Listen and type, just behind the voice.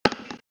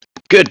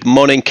Good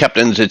morning,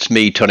 Captains. It's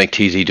me, TONIK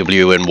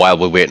TZW, and while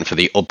we're waiting for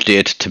the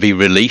update to be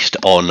released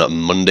on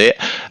Monday,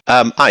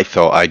 I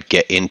thought I'd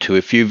get into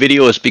a few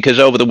videos because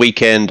over the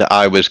weekend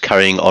I was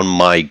carrying on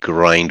my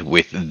grind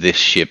with this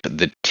ship,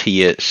 the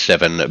Tier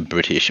 7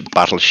 British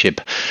battleship,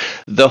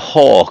 the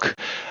Hawk,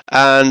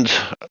 and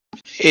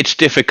it's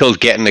difficult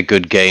getting a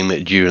good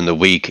game during the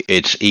week.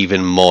 It's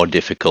even more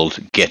difficult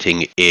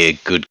getting a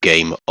good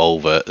game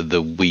over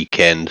the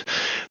weekend.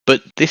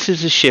 But this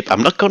is a ship,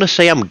 I'm not going to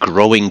say I'm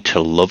growing to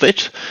love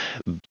it,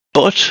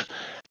 but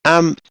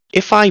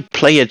if I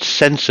play it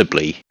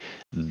sensibly,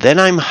 then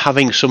I'm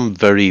having some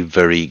very,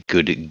 very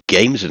good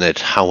games in it.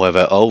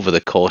 However, over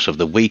the course of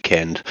the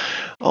weekend,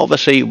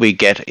 obviously we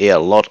get a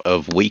lot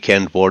of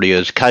weekend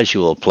warriors,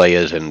 casual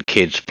players and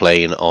kids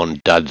playing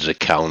on dad's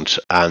account,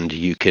 and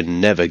you can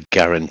never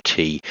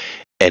guarantee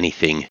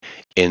anything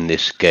in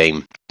this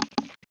game.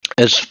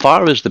 As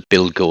far as the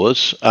build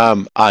goes,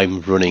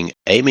 I'm running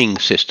Aiming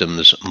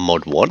Systems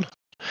Mod 1.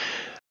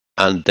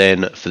 And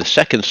then for the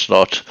second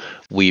slot,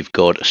 we've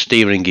got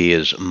Steering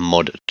Gears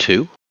Mod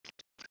 2.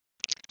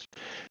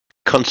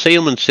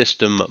 Concealment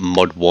System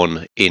Mod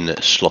 1 in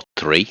slot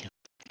 3.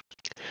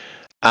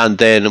 And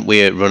then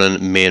we're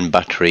running Main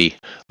Battery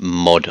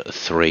Mod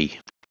 3.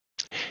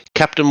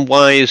 Captain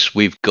wise,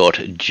 we've got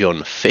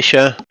John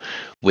Fisher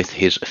with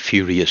his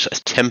Furious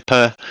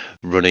Temper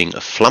running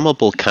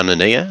Flammable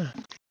Cannoneer.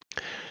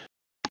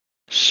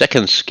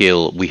 Second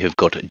skill, we have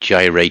got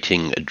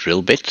Gyrating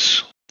Drill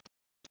Bits.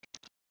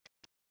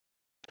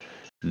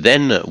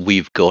 Then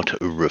we've got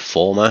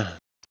Reformer.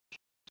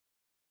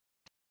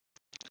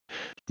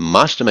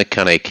 Master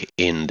Mechanic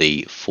in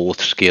the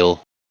fourth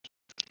skill.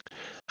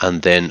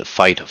 And then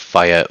Fight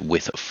Fire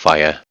with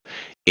Fire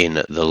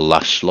in the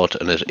last slot.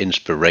 And as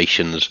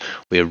inspirations,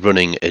 we're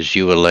running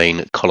Azure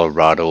Lane,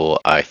 Colorado,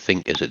 I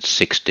think is at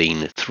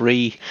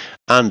 16.3,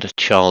 and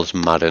Charles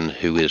Madden,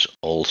 who is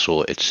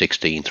also at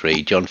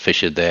 16.3. John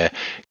Fisher there,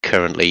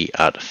 currently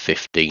at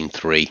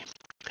 15.3.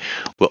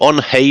 We're on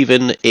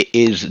Haven. It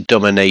is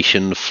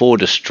domination, 4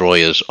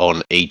 destroyers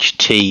on each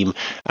team,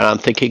 and I'm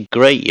thinking,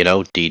 great, you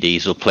know,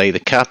 DDs will play the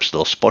caps,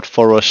 they'll spot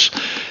for us.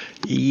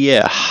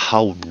 Yeah,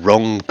 how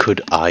wrong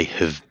could I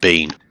have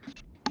been?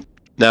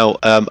 Now,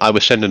 I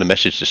was sending a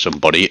message to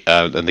somebody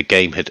and the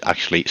game had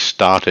actually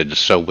started,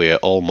 so we're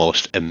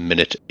almost a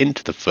minute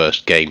into the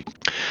first game.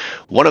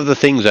 One of the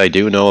things I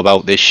do know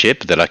about this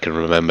ship that I can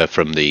remember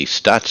from the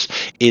stats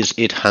is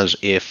it has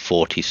a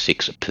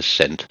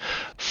 46%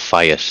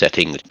 fire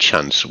setting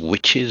chance,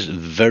 which is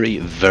very,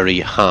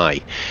 very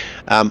high.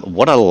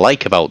 What I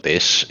like about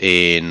this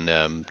in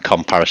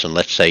comparison,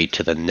 let's say,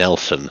 to the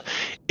Nelson,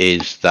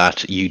 is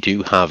that you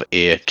do have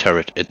a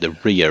turret at the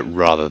rear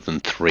rather than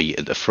 3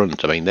 at the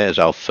front. I mean, there's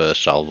our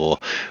first salvo.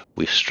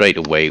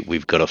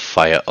 We've got a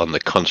fire on the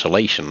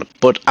Consolation,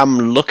 but I'm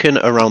looking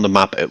around the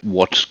map at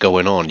what's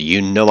going on.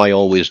 You know I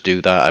always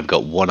do that. I've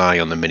got one eye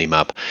on the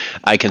minimap.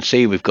 I can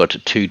see we've got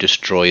 2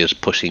 destroyers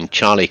pushing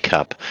Charlie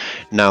Cap.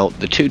 Now,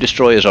 the 2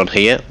 destroyers on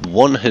here,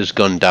 one has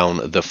gone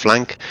down the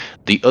flank,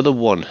 the other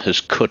one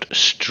has cut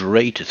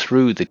straight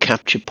through the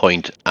capture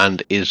point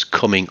and is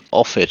coming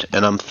off it,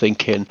 and I'm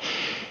thinking,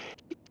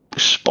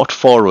 spot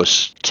for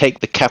us, take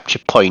the capture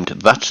point,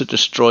 that's a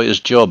destroyer's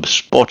job,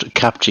 spot,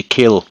 capture,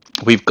 kill.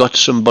 We've got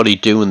somebody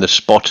doing the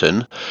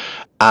spotting,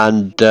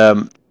 and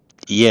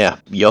yeah,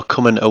 you're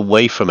coming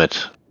away from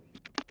it.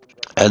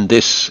 And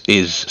this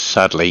is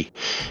sadly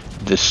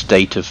the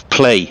state of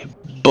play,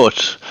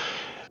 but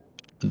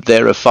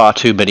there are far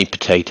too many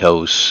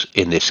potatoes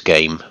in this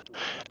game,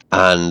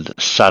 and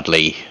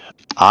sadly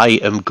I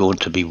am going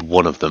to be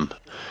one of them,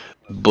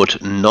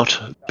 but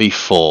not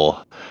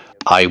before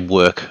I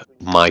work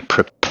my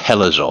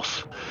propellers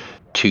off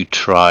to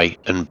try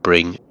and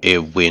bring a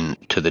win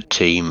to the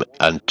team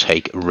and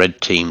take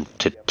red team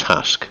to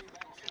task.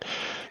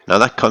 Now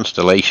that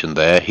Constellation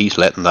there, he's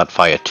letting that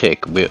fire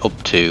tick. We're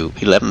up to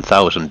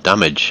 11,000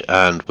 damage,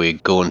 and we're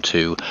going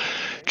to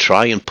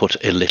try and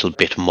put a little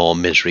bit more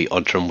misery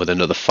onto him with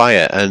another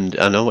fire. And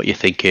I know what you're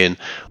thinking,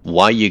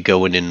 why are you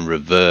going in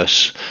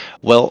reverse?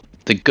 Well,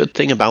 the good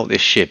thing about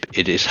this ship,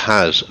 it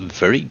has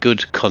very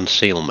good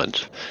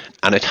concealment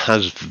and it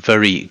has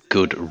very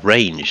good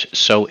range.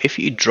 So if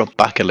you drop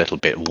back a little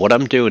bit, what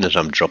I'm doing is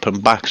I'm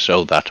dropping back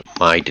so that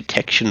my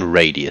detection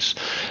radius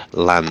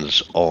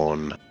lands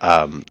on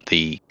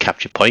the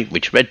capture point,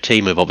 which red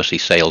team have obviously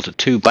sailed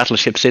 2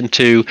 battleships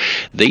into.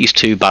 These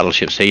 2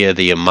 battleships here,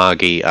 the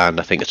Amagi and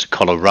I think it's a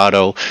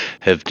Colorado,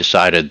 have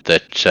decided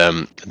that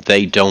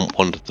they don't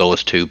want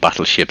those 2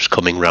 battleships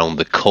coming round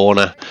the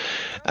corner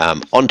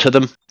onto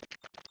them.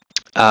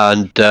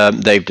 And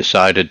they've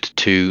decided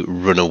to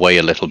run away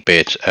a little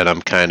bit, and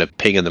I'm kind of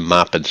pinging the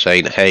map and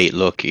saying, hey,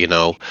 look, you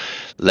know,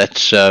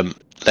 let's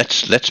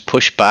let's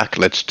push back.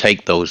 Let's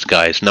take those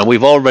guys. Now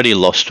we've already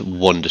lost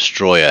one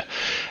destroyer.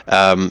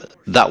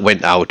 That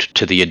went out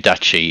to the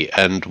Adachi,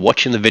 and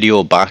watching the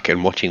video back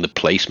and watching the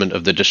placement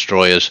of the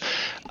destroyers,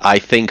 I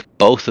think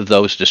both of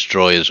those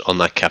destroyers on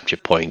that capture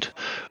point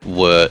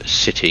were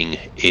sitting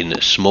in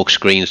smoke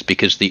screens,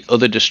 because the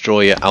other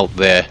destroyer out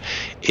there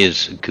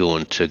is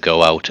going to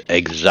go out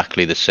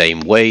exactly the same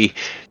way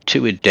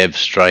to a dev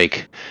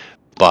strike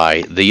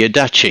by the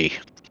Adachi.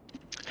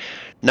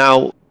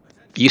 Now,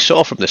 you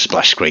saw from the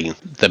splash screen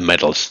the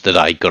medals that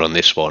I got on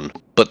this one,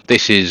 but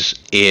this is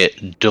a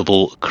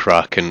double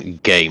Kraken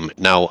game.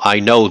 Now, I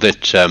know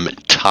that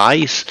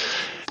ties,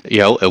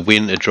 a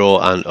win, a draw,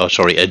 and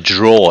a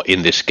draw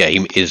in this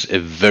game is a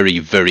very,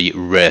 very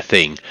rare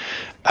thing.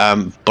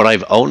 But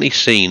I've only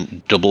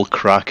seen double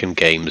Kraken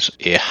games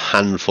a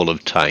handful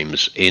of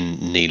times in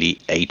nearly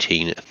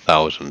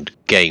 18,000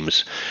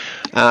 games.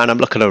 And I'm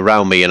looking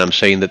around me and I'm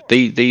saying that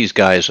these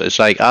guys, it's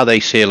like, are they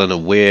sailing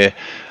away?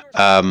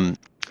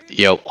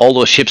 All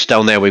those ships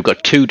down there, we've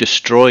got two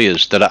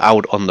destroyers that are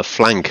out on the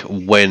flank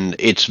when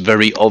it's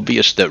very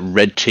obvious that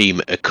red team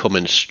are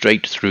coming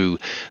straight through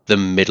the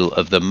middle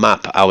of the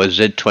map. Our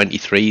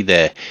Z-23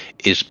 there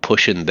is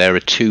pushing. There are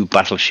two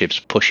battleships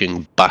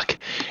pushing back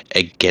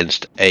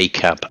against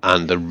ACAP,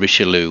 and the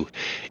Richelieu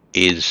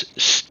is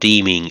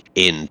steaming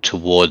in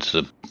towards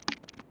them.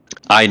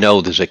 I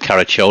know there's a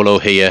Caracciolo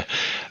here.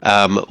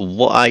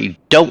 What I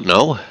don't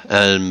know,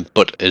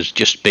 but has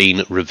just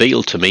been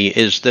revealed to me,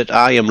 is that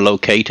I am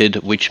located,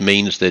 which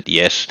means that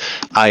yes,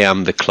 I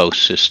am the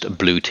closest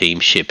blue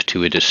team ship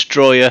to a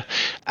destroyer,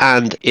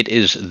 and it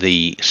is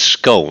the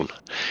Scone.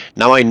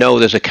 Now I know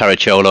there's a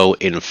Caracciolo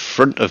in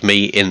front of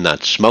me in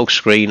that smoke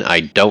screen. I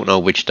don't know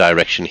which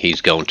direction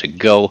he's going to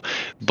go,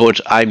 but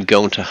I'm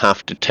going to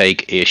have to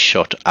take a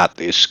shot at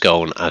this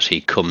Scone as he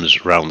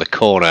comes round the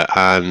corner.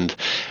 And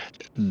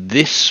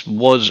this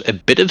was a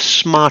bit of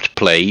smart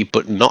play,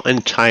 but not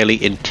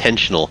entirely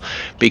intentional,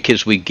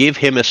 because we give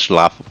him a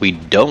slap, we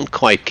don't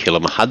quite kill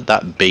him. Had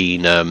that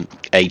been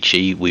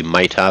HE, we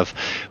might have,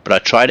 but I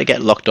try to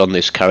get locked on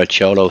this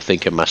Caracciolo,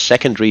 thinking my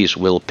secondaries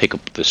will pick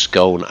up the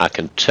Scone. I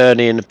can turn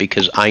in,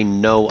 because I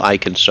know I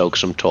can soak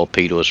some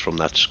torpedoes from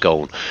that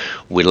Scone.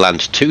 We land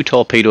two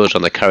torpedoes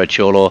on the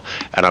Caracciolo,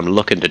 and I'm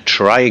looking to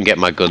try and get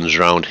my guns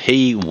round.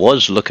 He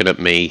was looking at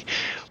me.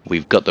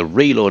 We've got the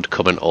reload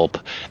coming up,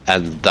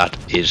 and that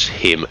is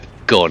him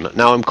gone.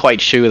 Now, I'm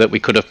quite sure that we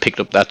could have picked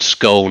up that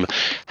Scone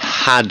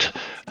had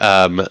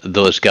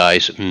those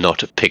guys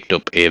not picked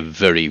up a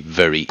very,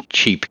 very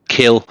cheap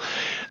kill.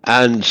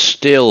 And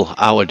still,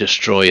 our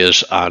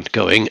destroyers aren't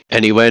going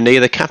anywhere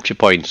near the capture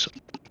points.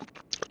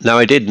 Now,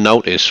 I did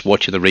notice,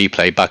 watching the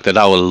replay back, that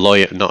our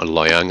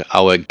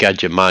our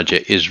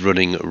Gajamaja is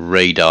running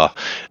radar,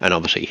 and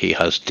obviously he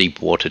has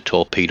deep water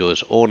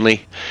torpedoes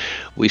only.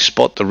 We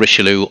spot the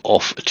Richelieu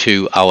off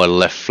to our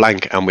left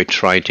flank, and we're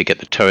trying to get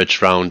the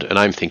turrets round, and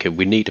I'm thinking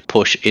we need to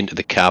push into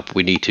the cap,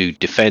 we need to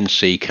defend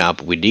C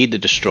cap, we need the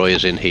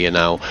destroyers in here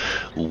now.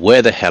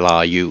 Where the hell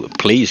are you?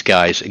 Please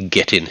guys,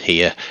 get in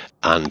here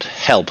and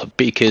help,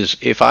 because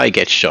if I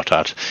get shot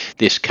at,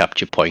 this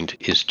capture point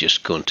is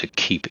just going to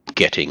keep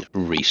getting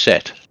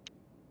reset.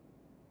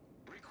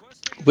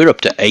 We're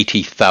up to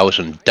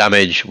 80,000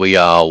 damage. We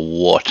are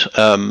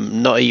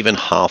not even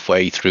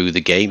halfway through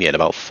the game yet,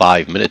 about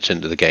 5 minutes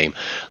into the game.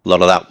 A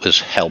lot of that was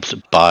helped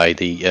by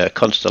the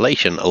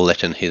Constellation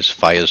letting his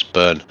fires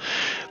burn.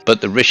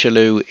 But the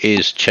Richelieu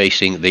is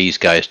chasing these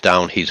guys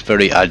down. He's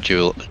very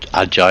agile,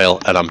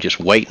 and I'm just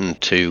waiting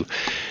to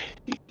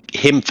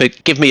him to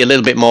give me a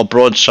little bit more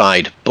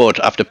broadside. But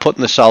after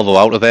putting the salvo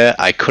out of there,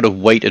 I could have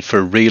waited for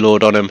a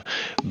reload on him,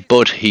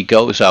 but he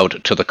goes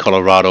out to the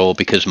Colorado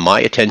because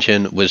my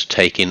attention was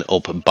taken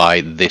up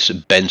by this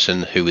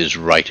Benson who is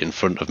right in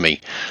front of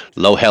me.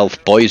 Low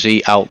health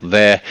Boise out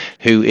there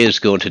who is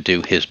going to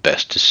do his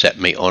best to set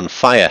me on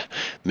fire.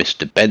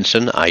 Mr.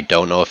 Benson, I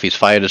don't know if he's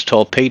fired his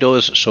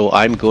torpedoes, so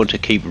I'm going to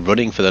keep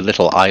running for the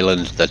little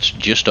island that's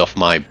just off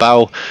my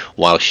bow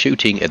while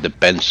shooting at the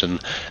Benson,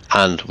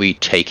 and we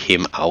take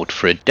him out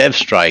for a dev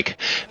strike.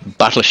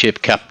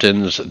 Battleship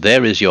captains,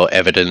 there is your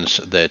evidence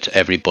that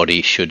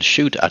everybody should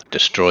shoot at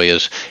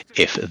destroyers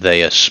if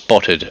they are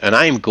spotted, and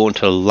I'm going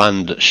to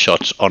land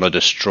shots on a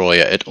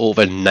destroyer at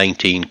over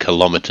 19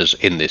 kilometers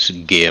in this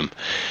game.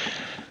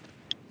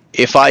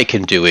 If I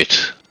can do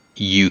it,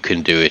 you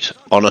can do it.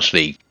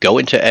 Honestly, go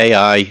into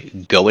AI,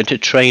 go into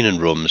training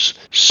rooms,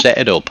 set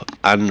it up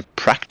and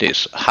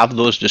practice. Have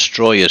those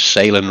destroyers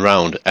sailing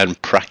around and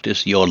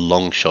practice your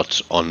long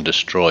shots on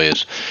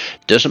destroyers.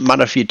 Doesn't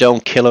matter if you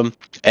don't kill them.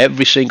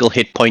 Every single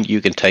hit point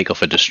you can take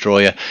off a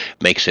destroyer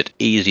makes it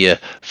easier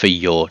for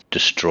your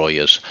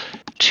destroyers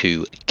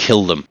to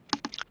kill them.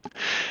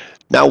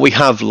 Now we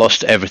have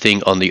lost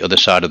everything on the other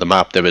side of the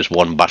map. There is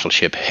one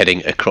battleship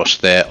heading across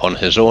there on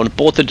his own.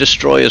 Both the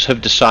destroyers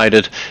have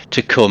decided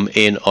to come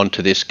in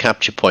onto this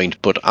capture point,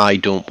 but I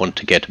don't want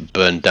to get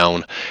burned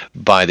down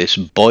by this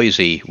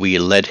Boise. We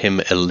led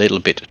him a little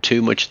bit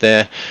too much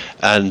there,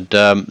 and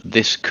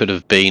this could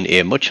have been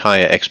a much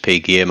higher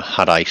XP game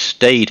had I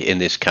stayed in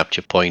this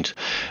capture point.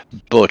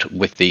 But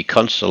with the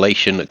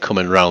Constellation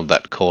coming round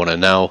that corner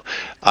now,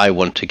 I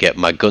want to get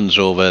my guns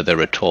over. There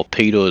are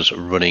torpedoes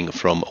running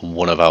from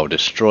one of our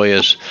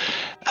destroyers,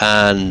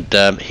 and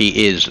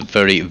he is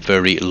very,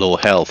 very low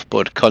health.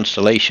 But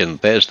Constellation,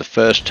 there's the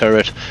first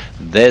turret,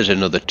 there's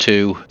another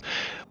two.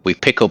 We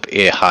pick up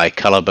a high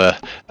caliber,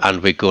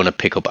 and we're going to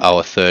pick up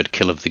our third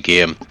kill of the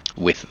game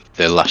with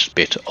the last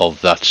bit of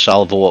that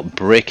salvo,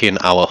 breaking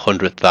our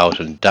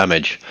 100,000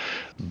 damage.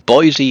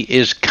 Boise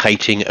is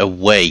kiting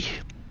away.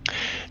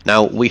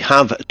 Now we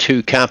have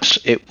two caps.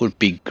 It would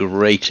be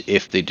great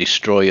if the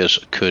destroyers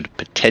could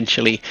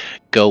potentially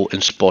go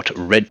and spot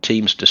red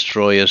team's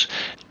destroyers.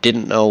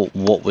 Didn't know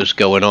what was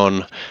going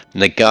on.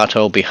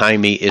 Nagato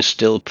behind me is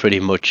still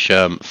pretty much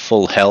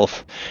full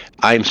health.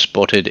 I'm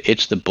spotted.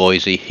 It's the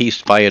Boise.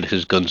 He's fired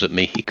his guns at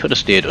me. He could have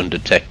stayed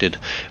undetected,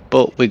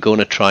 but we're going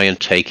to try and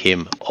take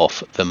him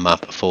off the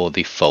map for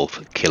the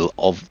 4th kill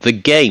of the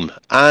game.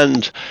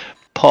 And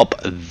pop,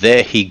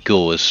 there he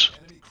goes.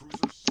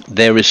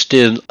 There is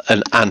still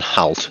an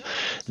Anhalt.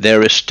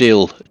 There are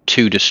still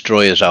two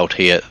destroyers out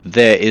here.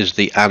 There is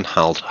the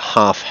Anhalt,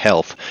 half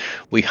health.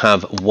 We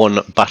have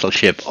one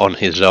battleship on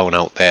his own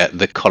out there,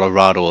 the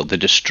Colorado. The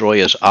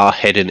destroyers are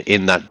heading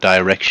in that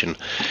direction.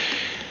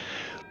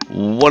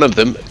 One of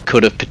them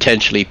could have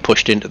potentially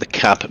pushed into the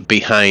cap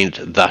behind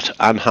that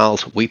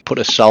Anhalt. We put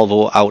a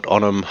salvo out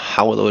on him.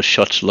 How are those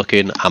shots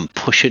looking? I'm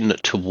pushing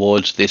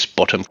towards this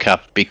bottom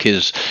cap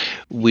because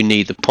we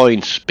need the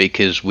points,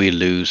 because we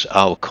lose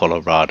our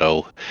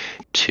Colorado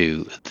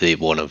to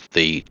one of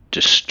the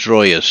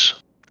destroyers.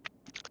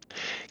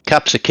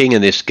 Caps are king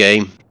in this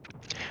game.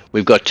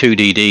 We've got two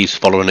DDs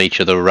following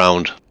each other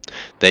around.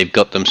 They've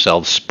got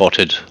themselves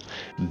spotted.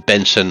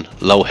 Benson,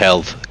 low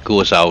health,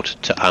 goes out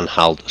to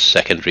Anhalt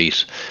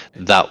secondaries.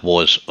 That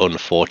was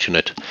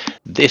unfortunate.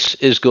 This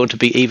is going to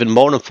be even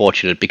more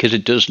unfortunate because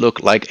it does look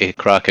like a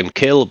Kraken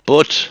kill,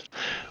 but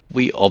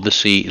we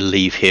obviously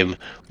leave him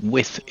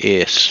with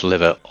a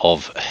sliver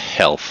of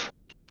health.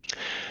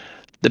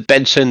 The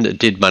Benson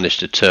did manage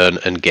to turn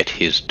and get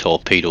his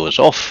torpedoes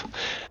off,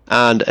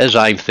 and as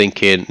I'm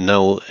thinking,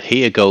 no,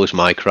 here goes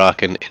my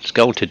Kraken, it's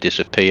going to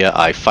disappear.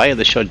 I fire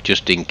the shot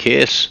just in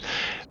case,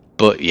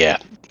 but yeah,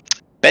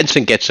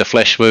 Benson gets a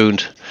flesh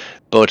wound,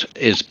 but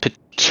is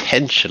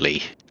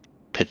potentially,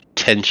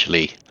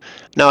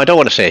 now I don't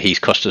want to say he's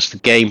cost us the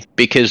game,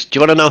 because do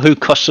you want to know who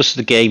cost us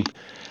the game?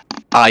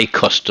 I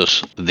cost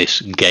us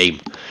this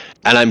game,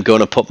 and I'm going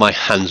to put my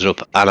hands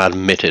up and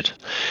admit it.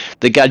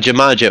 The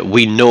Gajamaja,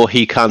 we know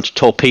he can't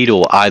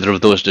torpedo either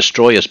of those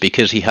destroyers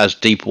because he has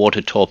deep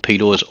water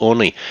torpedoes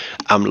only.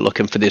 I'm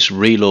looking for this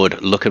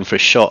reload, looking for a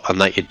shot on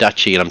that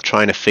Yadachi, and I'm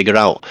trying to figure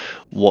out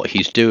what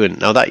he's doing.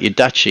 Now that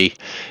Yadachi,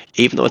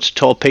 even though it's a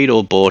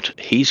torpedo boat,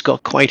 he's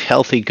got quite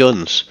healthy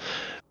guns.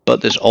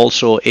 But there's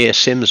also a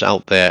Sims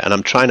out there, and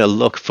I'm trying to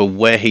look for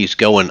where he's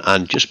going,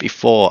 and just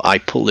before I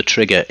pull the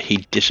trigger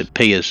he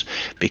disappears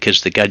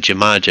because the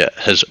Gajamaja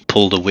has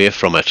pulled away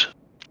from it.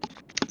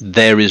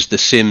 There is the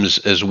Sims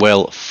as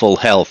well, full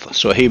health.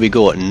 So here we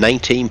go,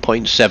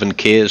 19.7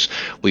 Ks.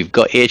 We've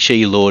got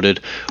HE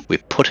loaded. We're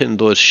putting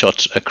those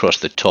shots across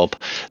the top.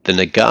 The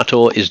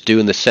Nagato is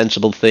doing the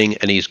sensible thing,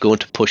 and he's going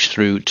to push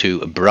through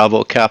to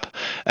Bravo Cap,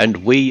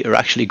 and we are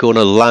actually going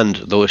to land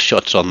those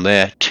shots on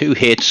there. 2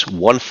 hits,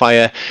 1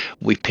 fire.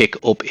 We pick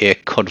up a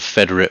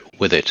Confederate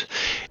with it.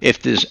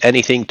 If there's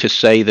anything to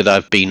say that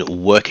I've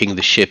been working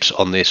the ships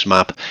on this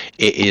map,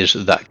 it is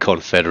that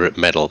Confederate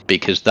medal,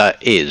 because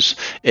that is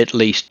at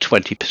least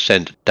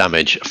 20%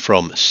 damage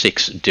from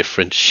 6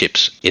 different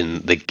ships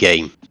in the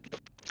game.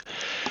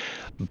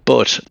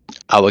 But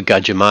our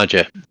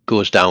Gajamaja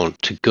goes down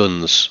to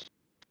guns.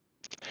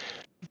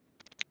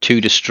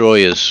 2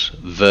 destroyers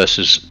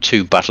versus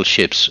 2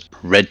 battleships.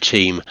 Red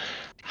team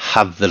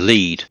have the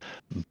lead,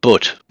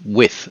 but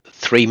with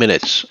 3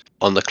 minutes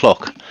on the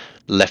clock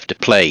left to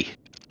play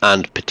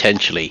and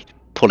potentially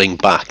pulling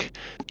back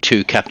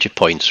 2 capture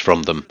points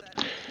from them,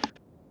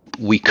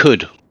 we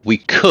could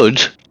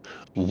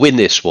win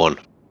this one.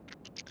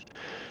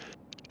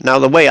 Now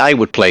the way I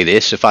would play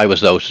this if I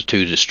was those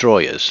 2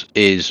 destroyers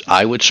is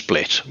I would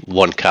split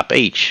 1 cap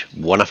each,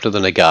 1 after the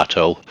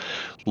Nagato,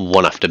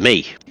 1 after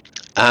me,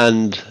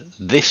 and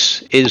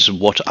this is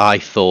what I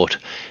thought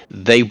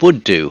they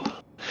would do.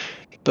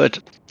 But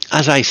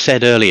as I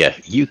said earlier,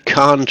 you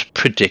can't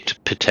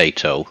predict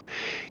potato,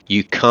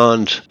 you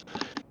can't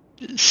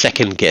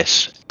second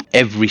guess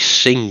every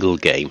single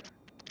game,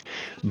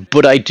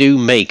 but I do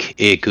make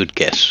a good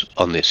guess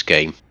on this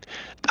game.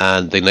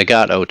 And the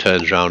Nagato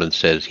turns around and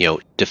says, you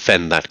know,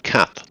 defend that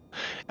cap.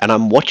 And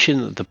I'm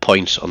watching the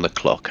points on the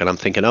clock, and I'm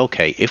thinking,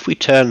 okay, if we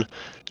turn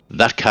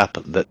that cap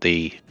that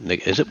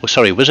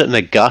was it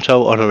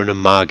Nagato or an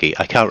Amagi?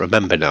 I can't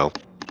remember now.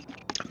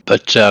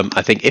 But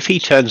I think if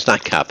he turns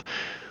that cap,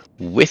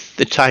 with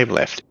the time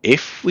left,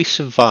 if we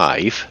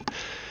survive,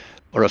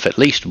 or if at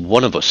least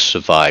one of us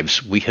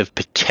survives, we have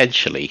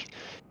potentially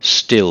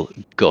still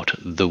got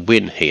the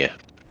win here.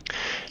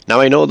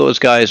 Now I know those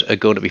guys are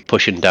going to be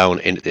pushing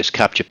down into this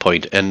capture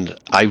point, and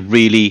I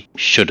really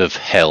should have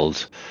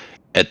held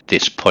at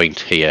this point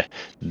here.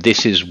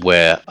 This is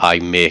where I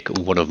make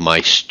one of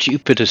my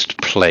stupidest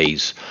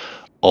plays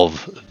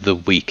of the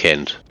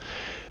weekend.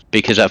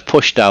 Because I've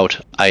pushed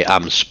out, I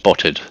am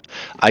spotted.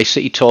 I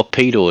see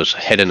torpedoes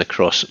heading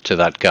across to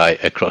that guy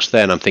across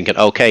there, and I'm thinking,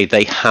 okay,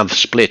 they have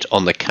split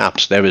on the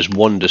caps. There is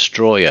one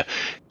destroyer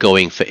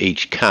going for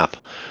each cap.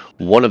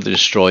 One of the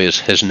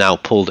destroyers has now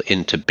pulled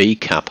into B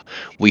cap.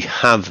 We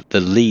have the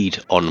lead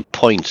on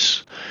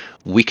points.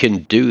 We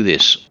can do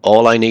this.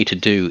 All I need to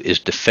do is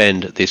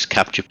defend this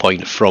capture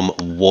point from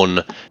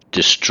one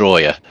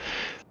destroyer.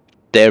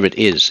 There it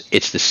is.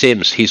 It's the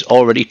Sims. He's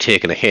already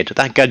taken a hit.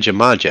 That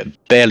Gajamaja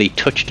barely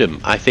touched him.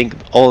 I think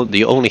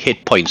the only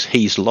hit points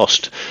he's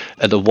lost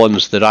are the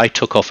ones that I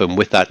took off him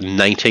with that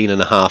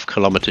 19.5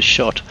 kilometer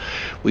shot.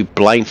 We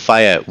blind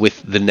fire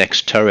with the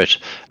next turret,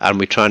 and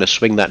we're trying to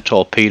swing that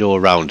torpedo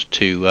around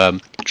to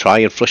try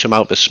and flush him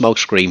out the smoke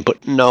screen.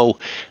 But no,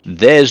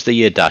 there's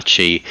the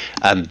Adachi,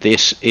 and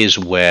this is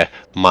where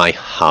my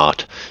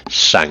heart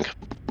sank,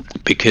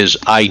 because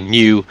I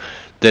knew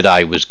that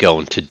I was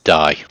going to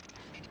die.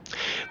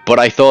 But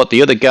I thought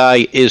the other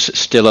guy is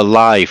still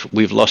alive.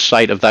 We've lost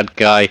sight of that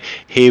guy.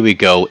 Here we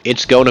go.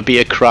 It's going to be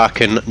a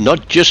Kraken,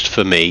 not just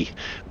for me,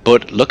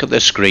 but look at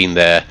the screen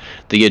there.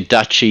 The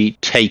Adachi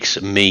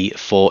takes me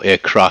for a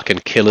Kraken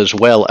kill as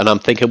well. And I'm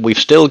thinking we've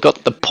still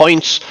got the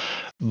points,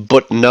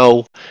 but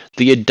no.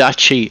 The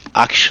Adachi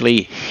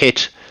actually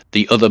hit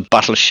the other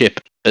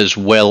battleship as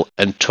well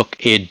and took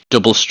a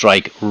double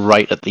strike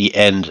right at the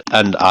end.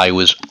 And I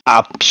was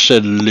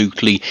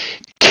absolutely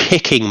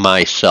kicking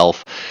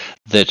myself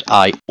that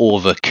I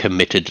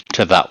overcommitted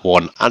to that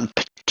one and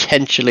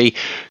potentially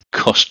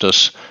cost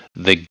us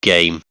the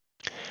game.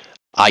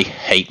 I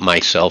hate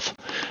myself.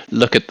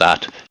 Look at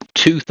that.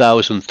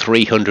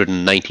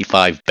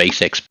 2,395 base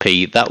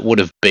XP. That would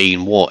have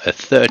been, what, a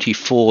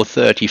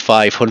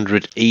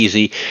 3,500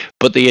 easy.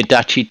 But the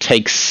Adachi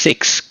takes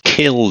 6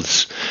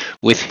 kills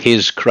with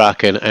his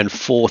Kraken and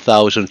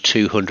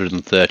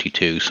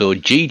 4,232. So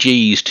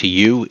GG's to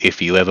you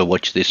if you ever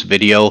watch this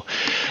video.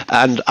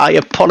 And I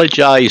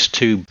apologize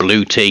to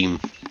Blue Team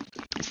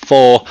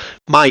for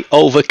my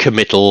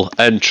overcommittal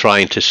and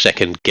trying to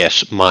second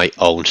guess my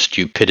own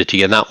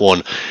stupidity in that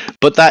one.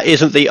 But that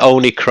isn't the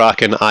only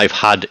Kraken I've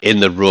had in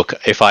the Rook.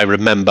 If I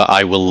remember,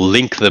 I will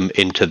link them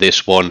into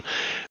this one,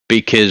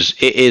 because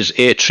it is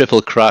a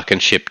triple Kraken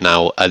ship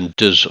now and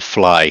does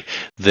fly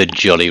the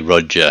Jolly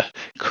Roger,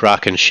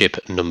 Kraken ship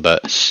number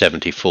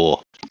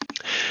 74.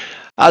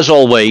 As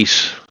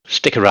always,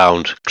 stick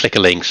around, click a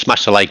link,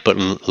 smash the like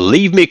button,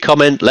 leave me a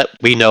comment, let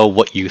me know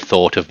what you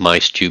thought of my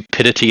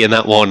stupidity in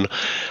that one,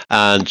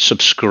 and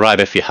subscribe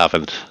if you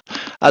haven't.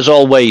 As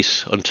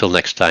always, until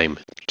next time,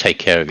 take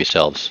care of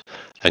yourselves,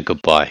 and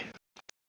goodbye.